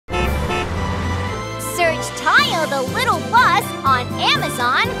watch Tayo the Little Bus on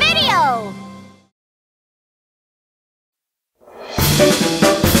Amazon Video.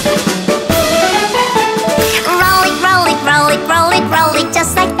 Roll it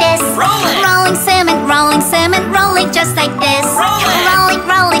just like this. Rolling cement, roll it just like this. Roll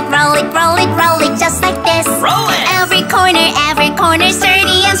it just like this. Every corner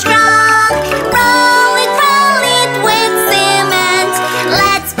sturdy and strong. Roll it with cement.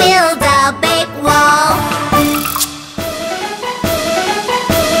 Let's build a big wall.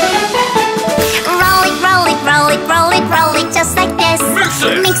 Roll it just like this.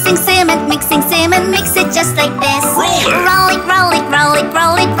 Mixing cement, mix it just like this. Roll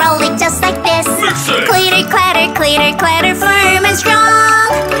it just like this. Clatter, firm and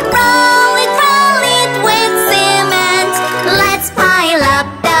strong. Roll it with cement. Let's pile up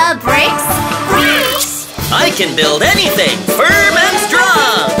the bricks. I can build anything firm and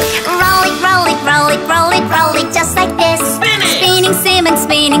strong. Roll it just like this.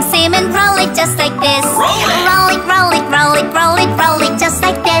 Spinning cement, roll it just like this. Roll it just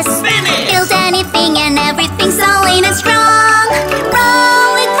like this. Build anything and everything solid and strong.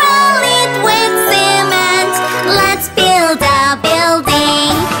 Roll it with cement. Let's build a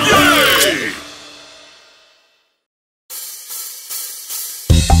building. Yay!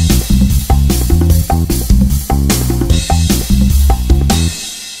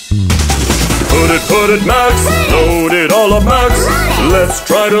 Put it, Max. Load it all up, Max. Let's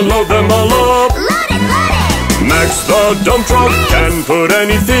try to load them all up. Max the dump truck can put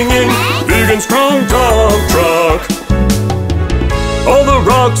anything in. Big and strong dump truck. All the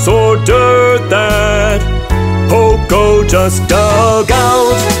rocks or dirt that Poco just dug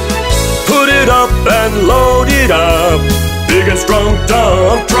out. Put it up and load it up. Big and strong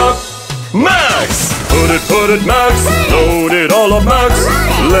dump truck. Max! Put it, Max. Load it all up, Max.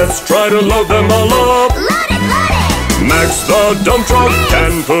 Let's try to load them all up. Max the dump truck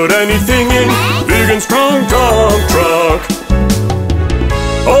can put anything in. Big and strong dump truck.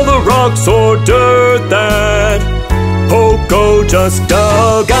 All the rocks or dirt that Poco just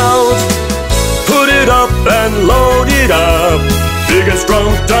dug out. Put it up and load it up. Big and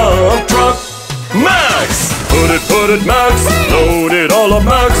strong dump truck. Max! Put it, Max. Load it all up,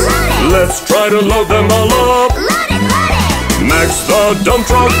 Max. Let's try to load them all up. Max the dump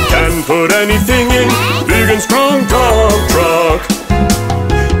truck can put anything in. Big and strong dump truck.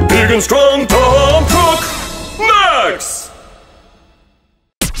 Big and strong dump truck. Max!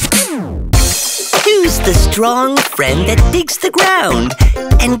 Who's the strong friend that digs the ground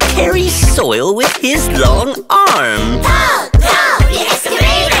and carries soil with his long arm? Pow, the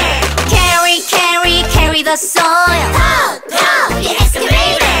excavator. Carry the soil. Pow, the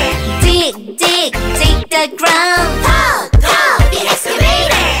excavator. Dig the ground. Pow, the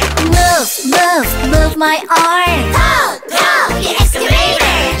excavator. Move my arm. Pow, the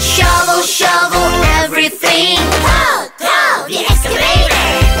excavator. Shovel everything. Pow, the excavator.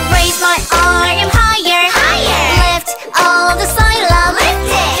 Raise my arm higher. Lift all the soil up.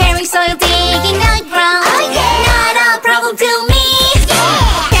 Carry soil, digging the ground. Not a problem to me.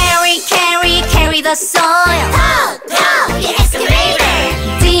 Carry the soil. Pow, the excavator.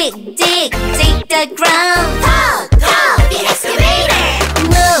 Dig the ground. Pow, the excavator.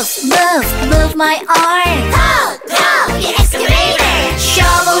 Move my arm. Pow, the excavator.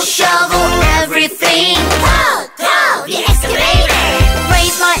 Shovel everything. Pow, the excavator.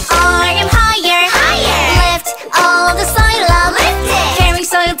 Raise my arm higher. Lift all the soil up. Carry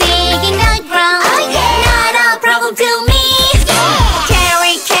soil, digging the ground. Not a problem to me.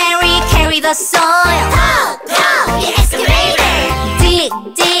 Carry the soil. Pow, the excavator. Dig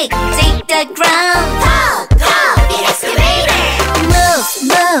the ground. Pow, the excavator.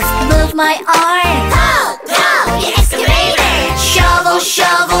 Move my arm. Pow, the excavator.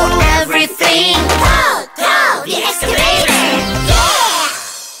 Shovel everything. Pow, the excavator.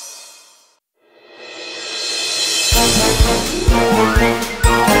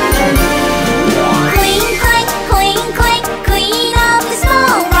 Clean up the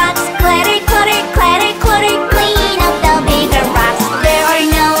small rocks. Clatter, clean up the bigger rocks. There are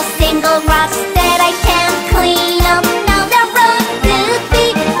no single rocks that I can't clean up. Now the road could be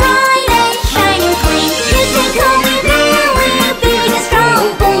bright and shining clean.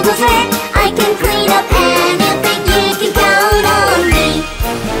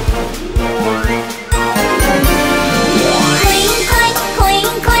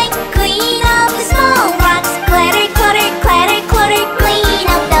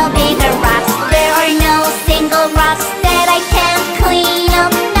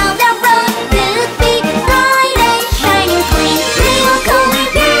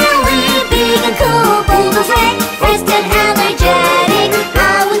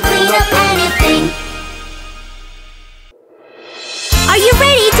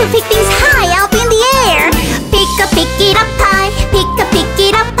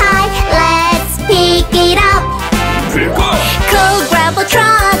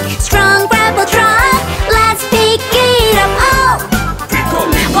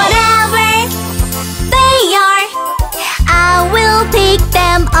 tick